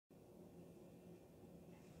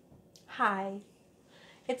Hi,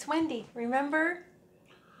 it's Wendy. Remember?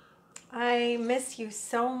 I miss you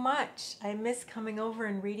so much. I miss coming over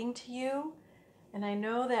and reading to you. And I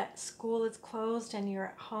know that school is closed and you're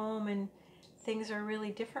at home and things are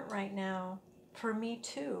really different right now. For me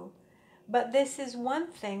too. But this is one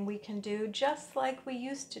thing we can do just like we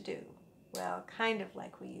used to do. Well, kind of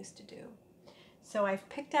like we used to do. So I've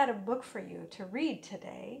picked out a book for you to read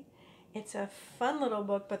today. It's a fun little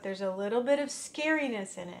book, but there's a little bit of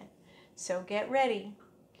scariness in it. So get ready.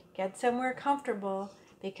 Get somewhere comfortable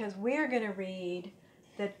because we're going to read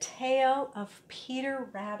The Tale of Peter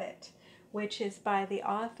Rabbit, which is by the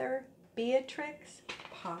author Beatrix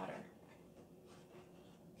Potter.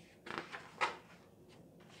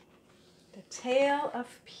 The Tale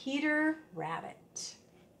of Peter Rabbit.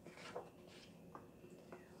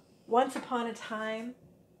 Once upon a time,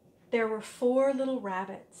 there were 4 little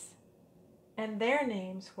rabbits, and their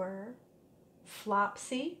names were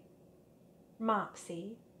Flopsy,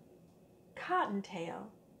 Mopsy,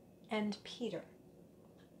 Cottontail, and Peter.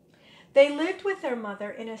 They lived with their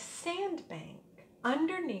mother in a sandbank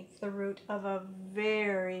underneath the root of a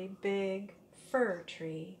very big fir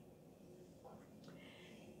tree.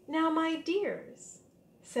 "Now, my dears,"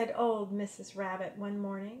 said old Mrs. Rabbit one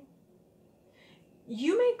morning,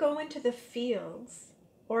 "you may go into the fields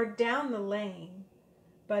or down the lane,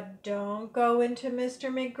 but don't go into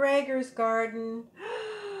Mr. McGregor's garden.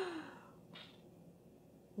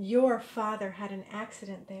 Your father had an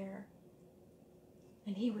accident there,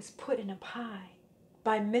 and he was put in a pie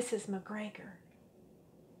by Mrs. McGregor.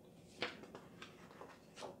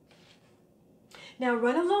 Now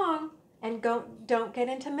run along and don't get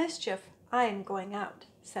into mischief. I am going out,"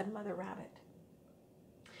 said Mother Rabbit.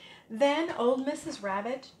 Then old Mrs.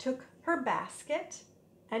 Rabbit took her basket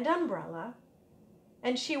and umbrella,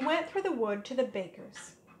 and she went through the wood to the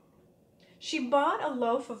baker's. She bought a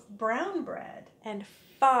loaf of brown bread and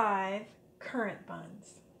 5 currant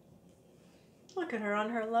buns. Look at her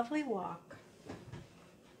on her lovely walk.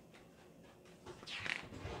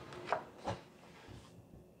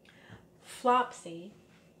 Flopsy,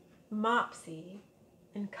 Mopsy,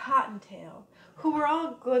 and Cottontail, who were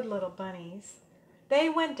all good little bunnies, they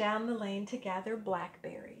went down the lane to gather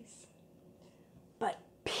blackberries. But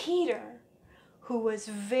Peter, who was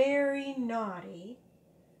very naughty,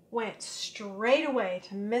 went straight away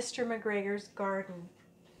to Mr. McGregor's garden,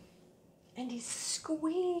 and he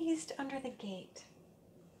squeezed under the gate.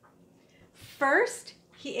 First,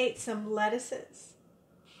 he ate some lettuces,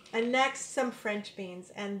 and next some French beans,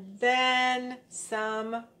 and then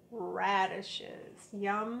some radishes.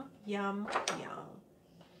 Yum, yum, yum.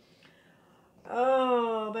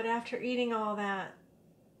 Oh, but after eating all that,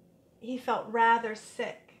 he felt rather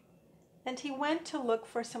sick, and he went to look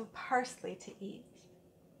for some parsley to eat.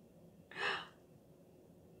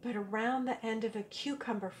 But around the end of a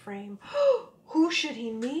cucumber frame, who should he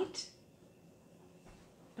meet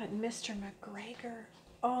but Mr. McGregor?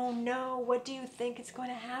 Oh no, what do you think is going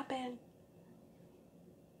to happen?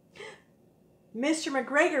 Mr.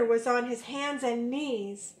 McGregor was on his hands and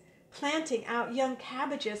knees planting out young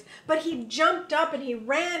cabbages, but he jumped up and he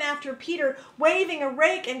ran after Peter, waving a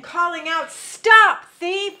rake and calling out, "Stop,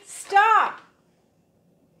 thief, stop!"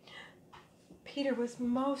 Peter was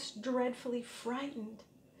most dreadfully frightened.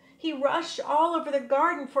 He rushed all over the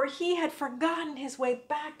garden, for he had forgotten his way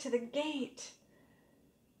back to the gate.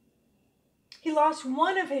 He lost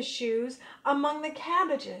one of his shoes among the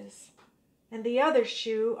cabbages, and the other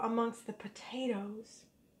shoe amongst the potatoes.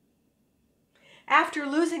 After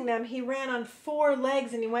losing them, he ran on 4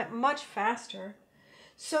 legs, and he went much faster,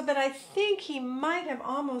 so that I think he might have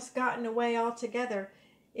almost gotten away altogether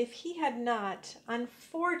if he had not,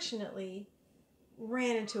 unfortunately,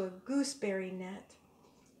 ran into a gooseberry net.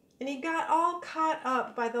 And he got all caught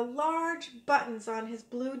up by the large buttons on his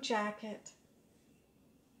blue jacket.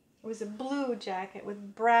 It was a blue jacket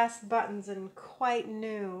with brass buttons and quite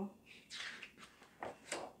new.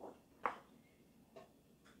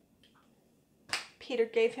 Peter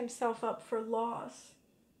gave himself up for loss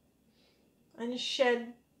and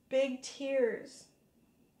shed big tears.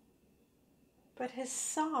 But his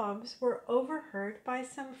sobs were overheard by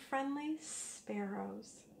some friendly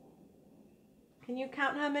sparrows. Can you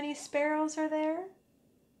count how many sparrows are there?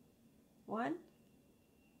 1,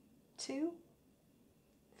 2,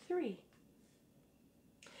 3.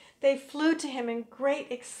 They flew to him in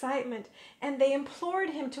great excitement, and they implored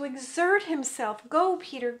him to exert himself. "Go,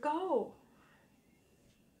 Peter, go."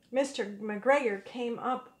 Mr. McGregor came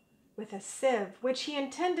up with a sieve, which he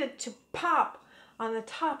intended to pop on the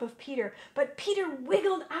top of Peter, but Peter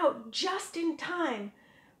wiggled out just in time,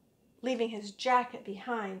 leaving his jacket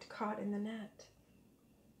behind caught in the net.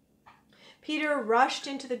 Peter rushed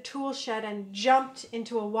into the tool shed and jumped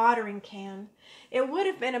into a watering can. It would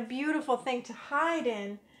have been a beautiful thing to hide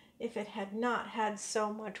in if it had not had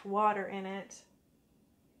so much water in it.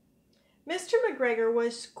 Mr. McGregor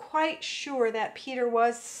was quite sure that Peter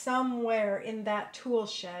was somewhere in that tool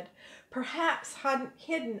shed, perhaps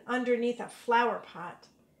hidden underneath a flower pot.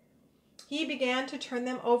 He began to turn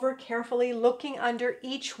them over carefully, looking under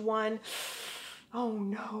each one. Oh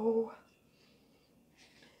no!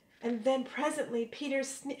 And then presently Peter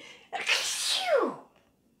sneezed.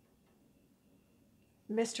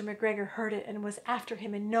 Mr. McGregor heard it and was after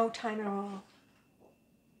him in no time at all.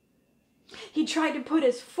 He tried to put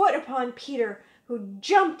his foot upon Peter, who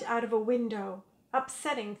jumped out of a window,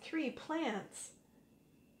 upsetting 3 plants.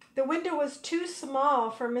 The window was too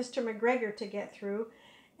small for Mr. McGregor to get through,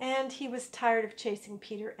 and he was tired of chasing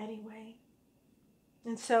Peter anyway.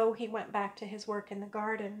 And so he went back to his work in the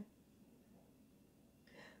garden.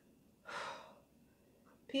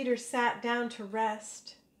 Peter sat down to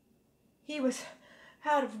rest. He was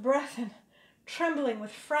out of breath and trembling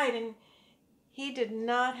with fright, and he did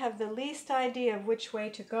not have the least idea of which way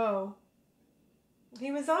to go.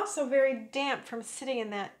 He was also very damp from sitting in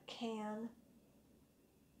that can.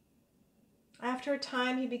 After a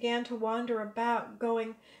time he began to wander about,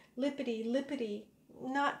 going lippity-lippity,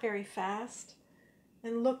 not very fast,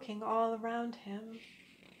 and looking all around him.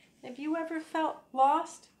 Have you ever felt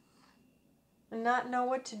lost and not know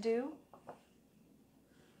what to do?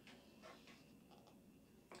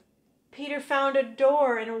 Peter found a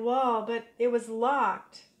door in a wall, but it was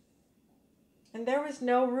locked, and there was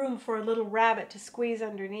no room for a little rabbit to squeeze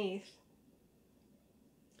underneath.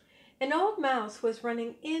 An old mouse was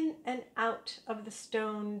running in and out of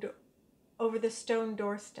over the stone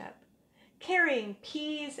doorstep, carrying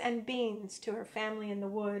peas and beans to her family in the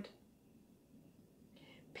wood.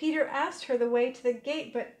 Peter asked her the way to the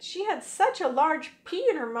gate, but she had such a large pea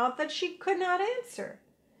in her mouth that she could not answer.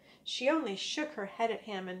 She only shook her head at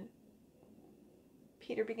him, and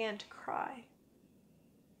Peter began to cry.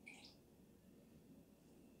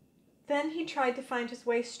 Then he tried to find his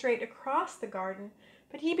way straight across the garden,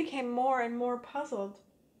 but he became more and more puzzled.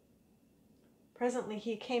 Presently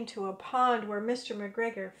he came to a pond where Mr.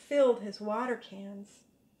 McGregor filled his water cans.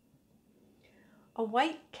 A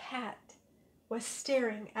white cat was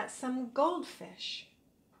staring at some goldfish.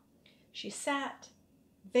 She sat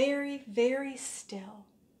very, very still,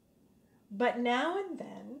 but now and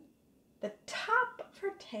then the top of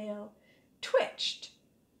her tail twitched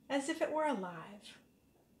as if it were alive.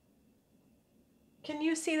 Can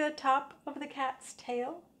you see the top of the cat's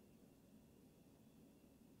tail?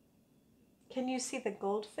 Can you see the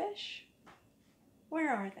goldfish?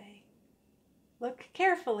 Where are they? Look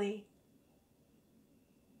carefully.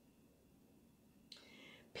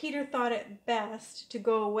 Peter thought it best to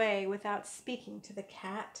go away without speaking to the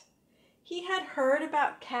cat. He had heard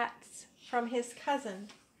about cats from his cousin,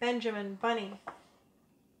 Benjamin Bunny.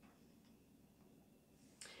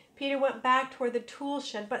 Peter went back toward the tool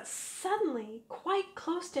shed, but suddenly, quite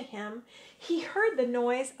close to him, he heard the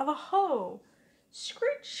noise of a hoe.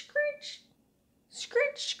 Scritch, scritch,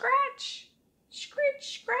 scritch, scratch,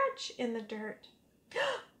 scritch, scratch in the dirt.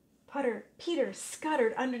 Peter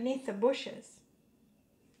scuttered underneath the bushes.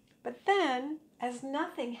 But then, as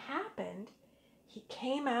nothing happened, he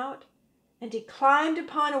came out and he climbed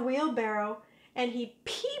upon a wheelbarrow and he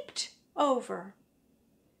peeped over.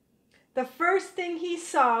 The first thing he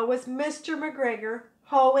saw was Mr. McGregor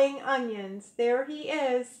hoeing onions. There he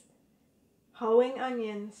is, hoeing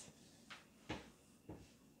onions.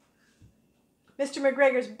 Mr.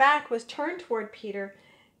 McGregor's back was turned toward Peter,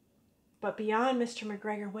 but beyond Mr.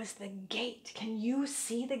 McGregor was the gate. Can you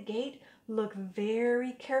see the gate? Look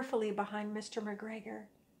very carefully behind Mr. McGregor.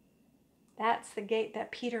 That's the gate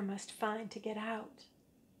that Peter must find to get out.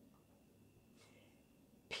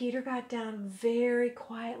 Peter got down very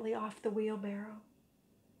quietly off the wheelbarrow,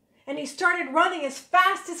 and he started running as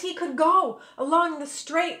fast as he could go along the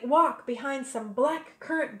straight walk behind some black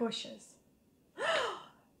currant bushes.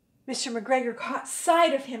 Mr. McGregor caught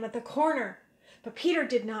sight of him at the corner, but Peter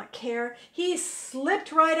did not care. He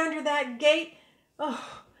slipped right under that gate,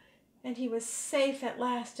 and he was safe at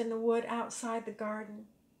last in the wood outside the garden.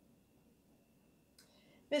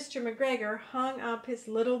 Mr. McGregor hung up his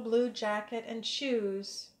little blue jacket and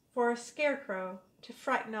shoes for a scarecrow to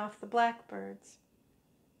frighten off the blackbirds.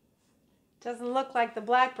 Doesn't look like the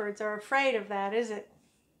blackbirds are afraid of that, is it?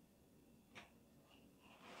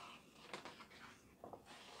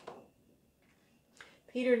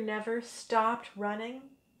 Peter never stopped running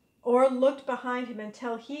or looked behind him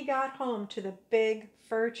until he got home to the big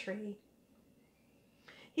fir tree.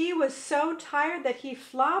 He was so tired that he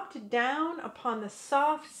flopped down upon the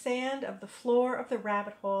soft sand of the floor of the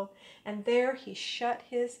rabbit hole, and there he shut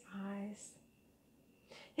his eyes.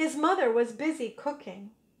 His mother was busy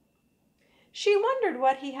cooking. She wondered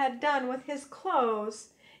what he had done with his clothes.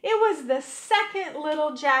 It was the second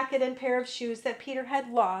little jacket and pair of shoes that Peter had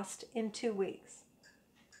lost in 2 weeks.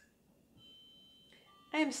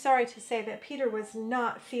 I am sorry to say that Peter was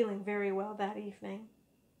not feeling very well that evening.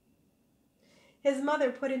 His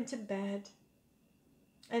mother put him to bed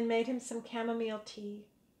and made him some chamomile tea,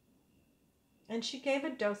 and she gave a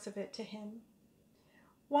dose of it to him,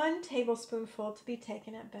 1 tablespoonful to be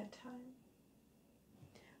taken at bedtime.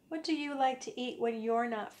 What do you like to eat when you're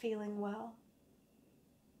not feeling well?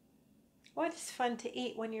 What is fun to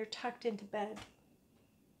eat when you're tucked into bed?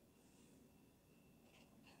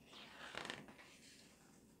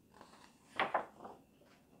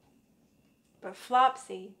 But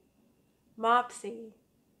Flopsy, Mopsy,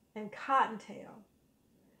 and Cottontail,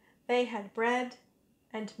 they had bread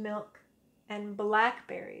and milk and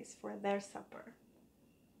blackberries for their supper.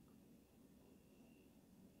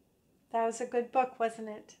 That was a good book, wasn't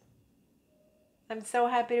it? I'm so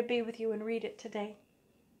happy to be with you and read it today.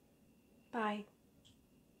 Bye.